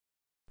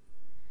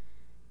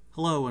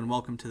Hello and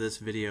welcome to this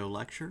video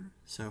lecture.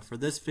 So for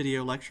this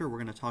video lecture we're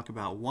going to talk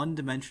about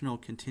one-dimensional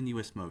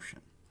continuous motion.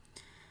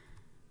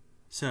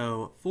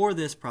 So for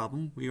this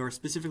problem we are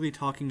specifically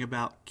talking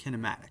about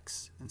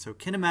kinematics. And so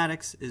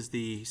kinematics is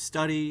the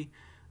study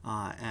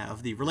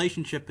of the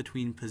relationship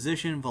between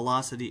position,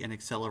 velocity, and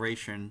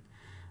acceleration.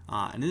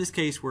 And in this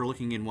case we're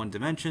looking in one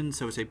dimension,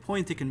 so it's a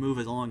point that can move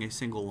along a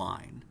single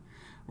line.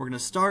 We're going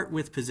to start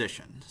with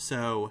position.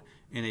 So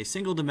in a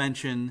single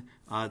dimension,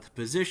 the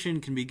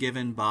position can be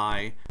given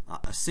by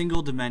a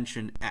single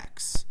dimension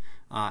x.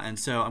 And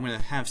so I'm going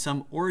to have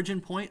some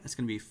origin point that's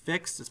going to be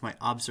fixed. That's my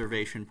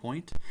observation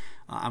point.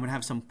 I'm going to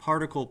have some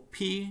particle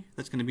p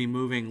that's going to be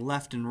moving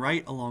left and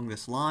right along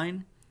this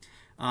line.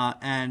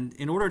 And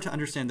in order to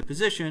understand the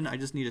position, I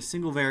just need a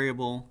single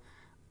variable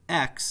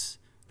x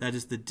that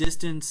is the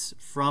distance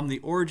from the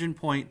origin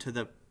point to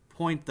the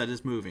point that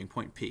is moving,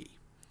 point p.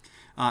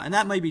 And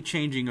that might be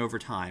changing over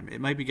time. It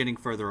might be getting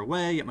further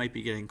away, it might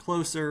be getting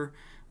closer,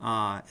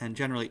 and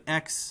generally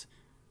x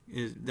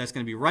that's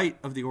going to be right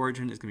of the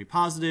origin is going to be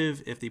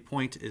positive. If the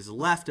point is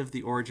left of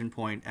the origin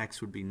point,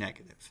 x would be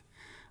negative.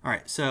 All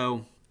right,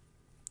 so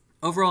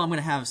overall I'm going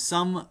to have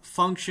some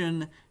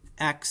function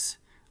x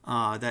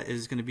that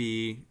is going to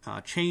be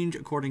change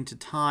according to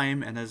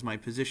time and as my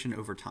position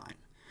over time.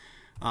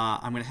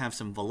 I'm going to have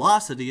some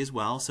velocity as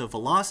well. So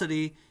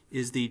velocity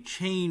is the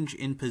change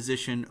in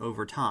position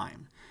over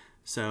time.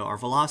 So our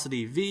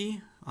velocity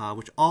v,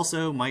 which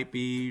also might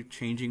be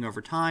changing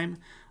over time,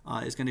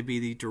 is going to be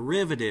the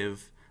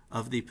derivative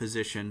of the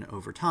position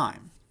over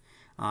time.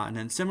 And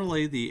then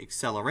similarly, the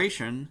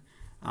acceleration,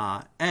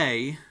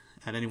 a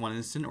at any one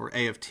instant, or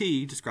a of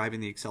t,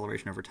 describing the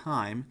acceleration over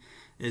time,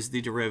 is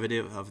the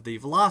derivative of the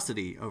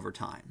velocity over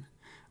time,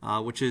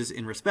 which is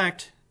in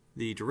respect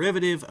the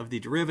derivative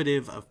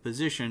of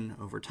position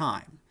over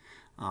time,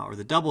 or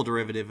the double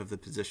derivative of the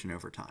position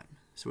over time.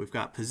 So we've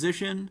got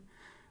position,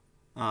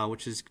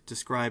 which is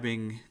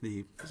describing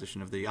the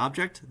position of the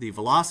object, the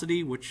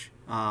velocity, which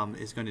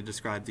is going to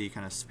describe the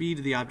kind of speed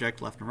of the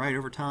object left and right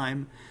over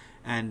time,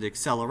 and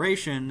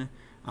acceleration,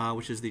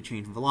 which is the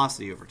change in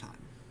velocity over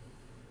time.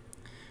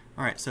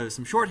 All right, so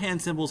some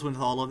shorthand symbols with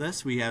all of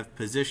this. We have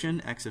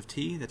position, x of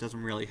t, that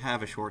doesn't really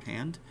have a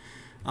shorthand.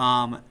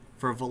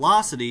 For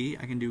velocity,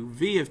 I can do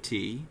v of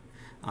t,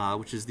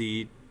 which is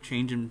the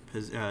change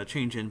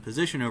in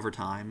position over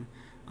time.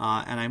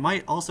 And I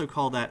might also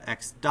call that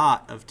x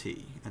dot of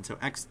t. And so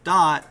x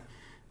dot,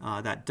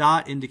 that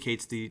dot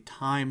indicates the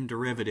time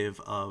derivative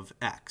of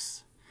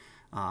x.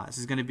 This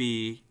is going to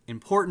be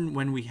important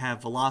when we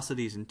have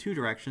velocities in two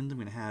directions. I'm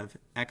going to have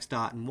x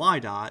dot and y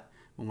dot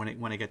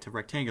when I get to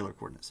rectangular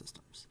coordinate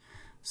systems.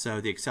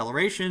 So the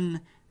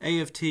acceleration, a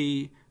of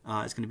t,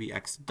 is going to be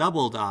x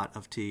double dot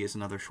of t is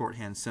another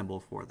shorthand symbol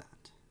for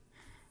that.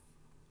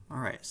 All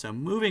right, so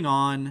moving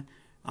on.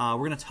 We're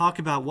going to talk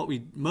about what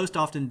we most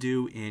often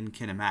do in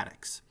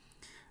kinematics.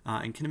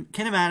 In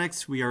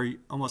kinematics, we are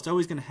almost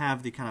always going to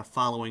have the kind of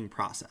following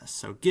process.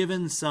 So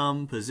given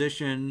some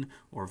position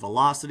or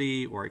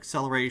velocity or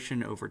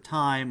acceleration over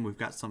time, we've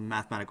got some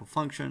mathematical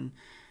function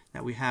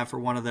that we have for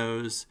one of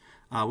those.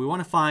 We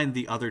want to find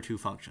the other two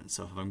functions.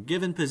 So if I'm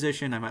given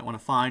position, I might want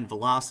to find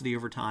velocity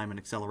over time and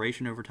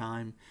acceleration over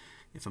time.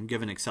 If I'm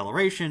given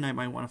acceleration, I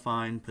might want to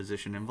find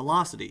position and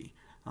velocity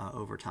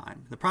over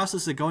time. The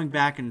process of going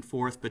back and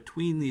forth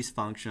between these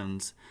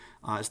functions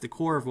is the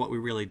core of what we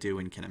really do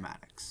in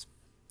kinematics.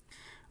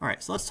 All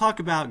right, so let's talk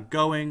about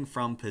going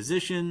from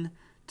position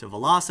to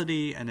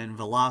velocity and then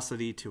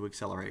velocity to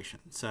acceleration.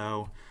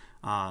 So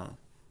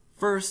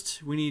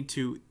first, we need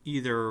to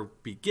either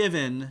be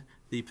given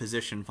the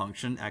position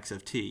function, x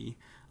of t,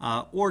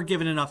 or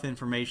given enough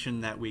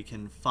information that we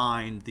can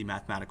find the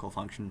mathematical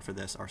function for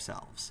this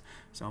ourselves.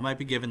 So I might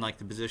be given like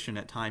the position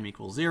at time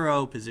equals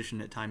 0,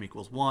 position at time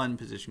equals 1,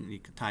 position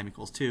at time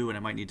equals 2, and I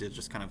might need to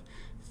just kind of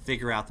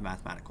figure out the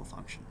mathematical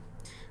function.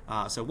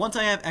 So once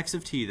I have x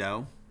of t,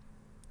 though,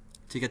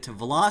 to get to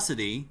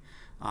velocity,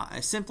 I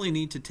simply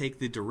need to take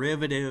the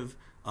derivative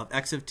of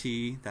x of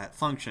t, that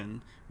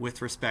function,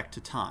 with respect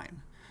to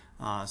time.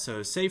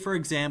 So say, for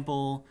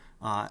example,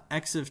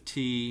 x of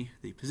t,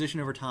 the position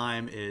over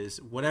time,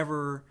 is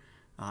whatever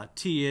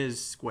t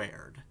is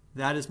squared.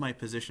 That is my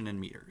position in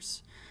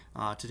meters.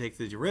 To take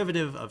the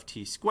derivative of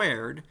t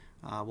squared,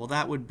 well,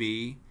 that would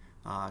be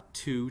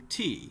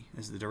 2t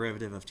as the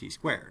derivative of t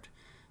squared.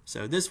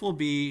 So this will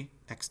be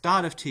x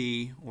dot of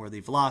t, or the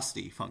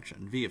velocity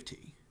function, v of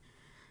t.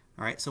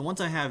 All right, so once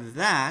I have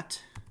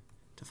that,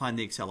 to find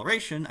the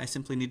acceleration, I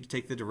simply need to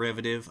take the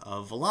derivative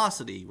of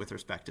velocity with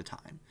respect to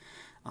time.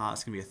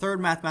 It's going to be a third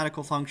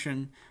mathematical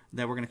function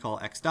that we're going to call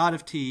x dot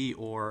of t,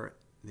 or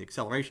the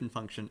acceleration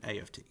function a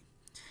of t.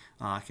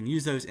 I can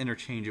use those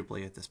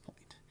interchangeably at this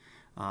point.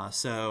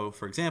 So,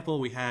 for example,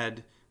 we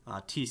had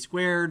t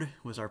squared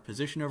was our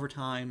position over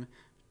time.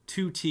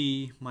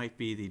 2t might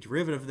be the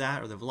derivative of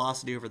that, or the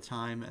velocity over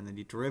time, and then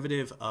the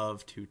derivative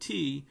of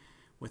 2t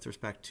with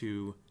respect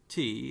to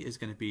t is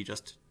going to be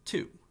just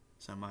 2.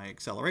 So my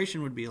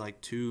acceleration would be like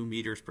 2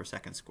 meters per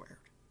second squared.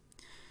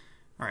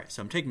 All right,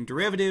 so I'm taking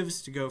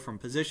derivatives to go from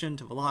position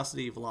to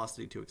velocity,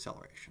 velocity to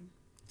acceleration.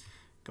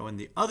 Go in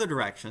the other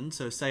direction,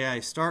 so say I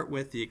start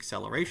with the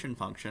acceleration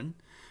function,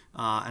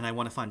 and I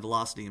want to find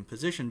velocity and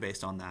position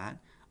based on that.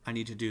 I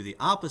need to do the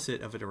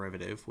opposite of a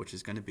derivative, which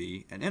is going to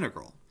be an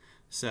integral.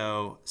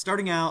 So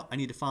starting out, I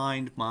need to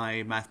find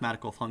my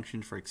mathematical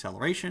function for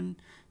acceleration,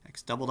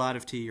 x double dot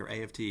of t or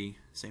a of t,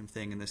 same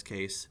thing in this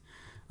case.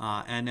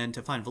 And then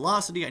to find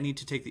velocity, I need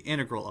to take the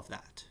integral of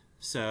that.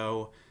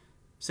 So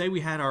say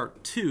we had our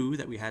 2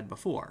 that we had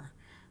before.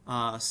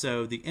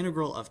 So the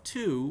integral of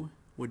 2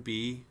 would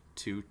be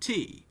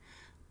 2t.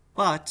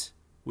 But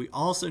we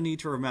also need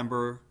to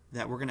remember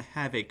that we're going to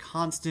have a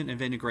constant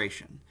of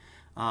integration.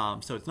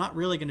 So it's not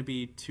really going to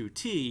be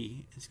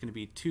 2t, it's going to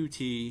be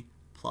 2t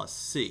plus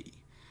c.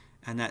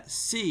 And that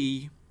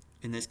c,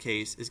 in this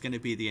case, is going to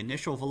be the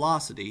initial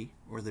velocity,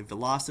 or the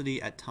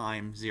velocity at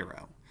time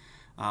 0,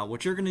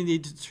 which you're going to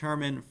need to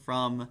determine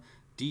from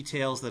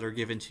details that are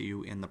given to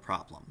you in the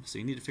problem. So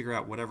you need to figure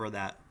out whatever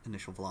that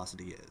initial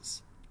velocity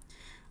is.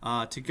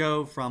 To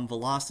go from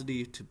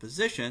velocity to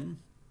position,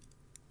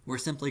 we're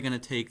simply going to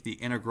take the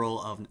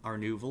integral of our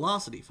new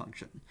velocity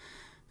function.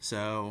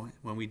 So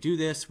when we do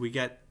this, we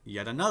get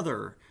yet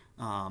another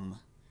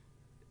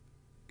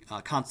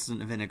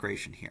constant of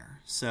integration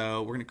here.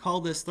 So we're going to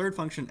call this third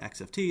function x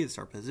of t. It's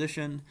our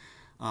position.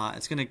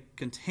 It's going to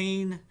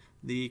contain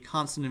the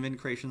constant of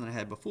integration that I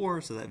had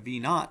before, so that v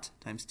naught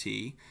times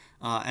t.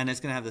 And it's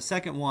going to have the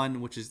second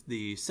one, which is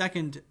the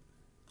second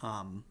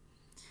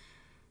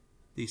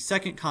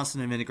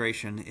constant of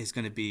integration is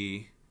going to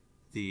be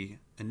the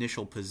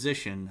initial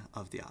position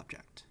of the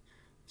object.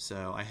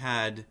 So I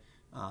had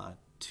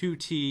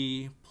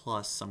 2t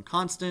plus some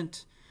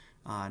constant.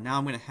 Now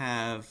I'm going to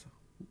have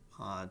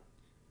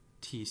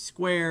t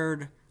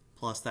squared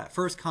plus that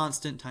first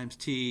constant times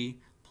t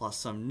plus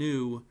some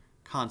new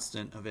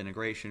constant of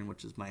integration,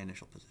 which is my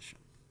initial position.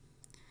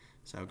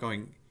 So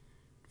going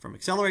from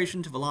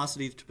acceleration to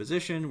velocity to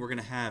position, we're going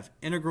to have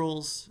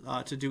integrals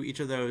to do each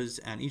of those,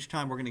 and each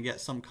time we're going to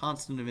get some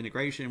constant of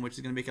integration, which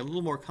is going to make it a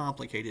little more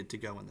complicated to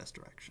go in this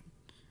direction.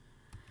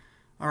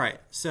 All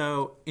right,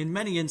 so in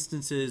many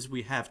instances,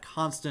 we have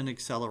constant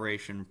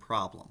acceleration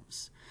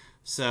problems.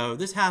 So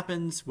this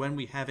happens when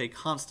we have a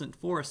constant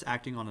force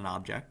acting on an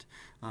object.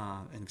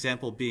 An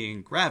example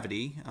being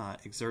gravity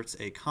exerts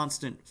a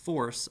constant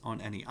force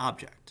on any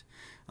object.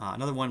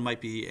 Another one might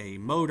be a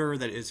motor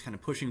that is kind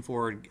of pushing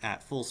forward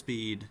at full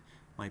speed,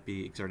 might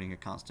be exerting a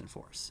constant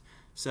force.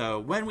 So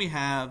when we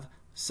have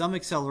some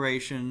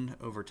acceleration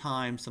over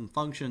time, some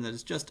function that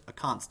is just a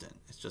constant,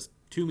 it's just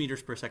 2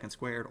 meters per second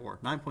squared or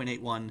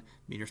 9.81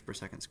 meters per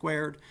second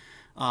squared,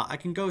 I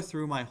can go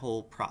through my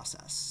whole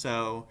process.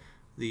 So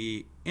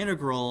the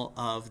integral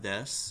of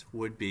this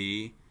would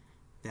be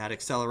that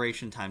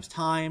acceleration times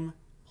time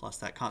plus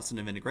that constant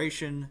of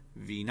integration,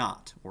 v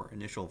naught, or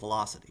initial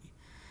velocity.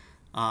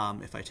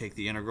 If I take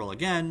the integral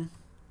again,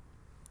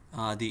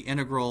 the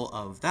integral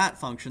of that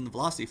function, the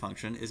velocity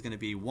function, is going to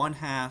be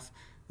 1/2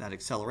 that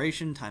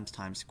acceleration times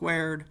time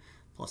squared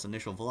plus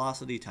initial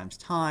velocity times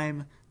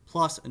time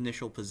plus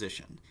initial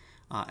position.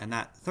 And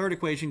that third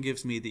equation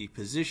gives me the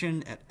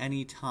position at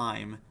any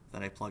time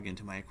that I plug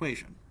into my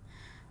equation.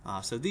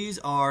 So these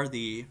are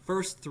the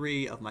first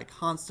 3 of my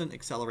constant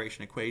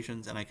acceleration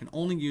equations, and I can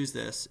only use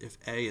this if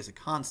a is a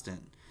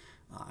constant.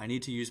 I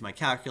need to use my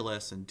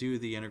calculus and do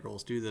the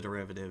integrals, do the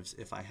derivatives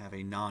if I have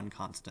a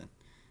non-constant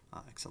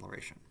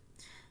acceleration.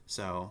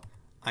 So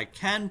I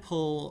can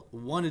pull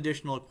one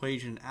additional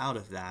equation out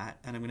of that,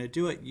 and I'm going to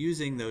do it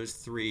using those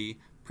 3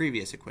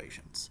 previous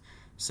equations.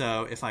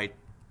 So if I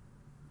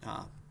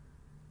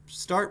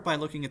start by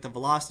looking at the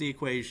velocity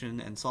equation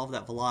and solve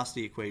that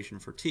velocity equation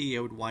for t,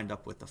 I would wind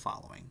up with the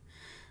following.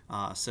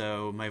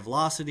 So my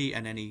velocity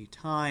at any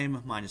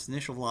time minus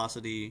initial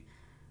velocity,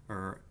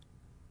 or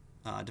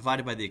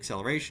divided by the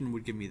acceleration,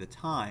 would give me the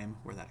time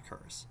where that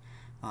occurs.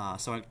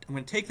 So I'm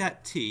going to take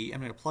that t,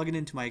 I'm going to plug it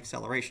into my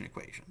acceleration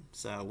equation.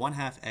 So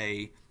 1/2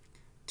 a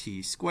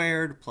t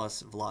squared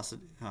plus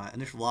velocity,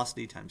 initial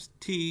velocity times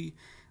t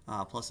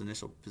plus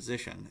initial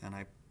position, and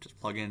I just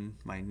plug in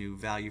my new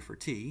value for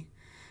t.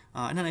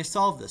 And then I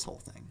solve this whole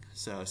thing.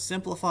 So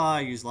simplify,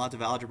 use lots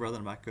of algebra that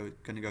I'm not going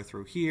to go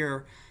through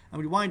here,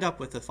 and we wind up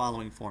with the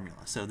following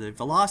formula. So the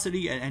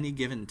velocity at any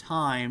given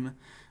time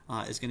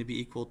is going to be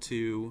equal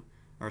to,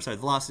 the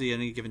velocity at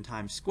any given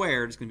time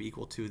squared is going to be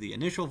equal to the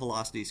initial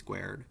velocity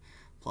squared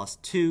plus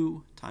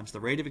 2 times the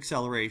rate of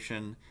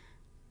acceleration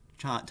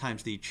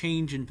times the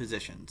change in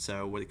position.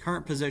 So with the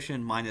current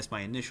position minus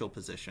my initial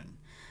position.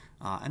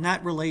 And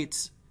that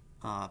relates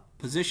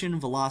position,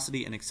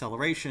 velocity, and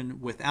acceleration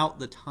without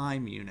the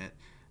time unit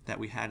that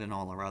we had in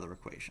all our other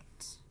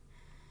equations.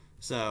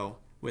 So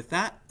with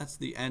that, that's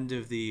the end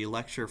of the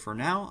lecture for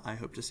now. I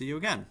hope to see you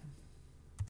again.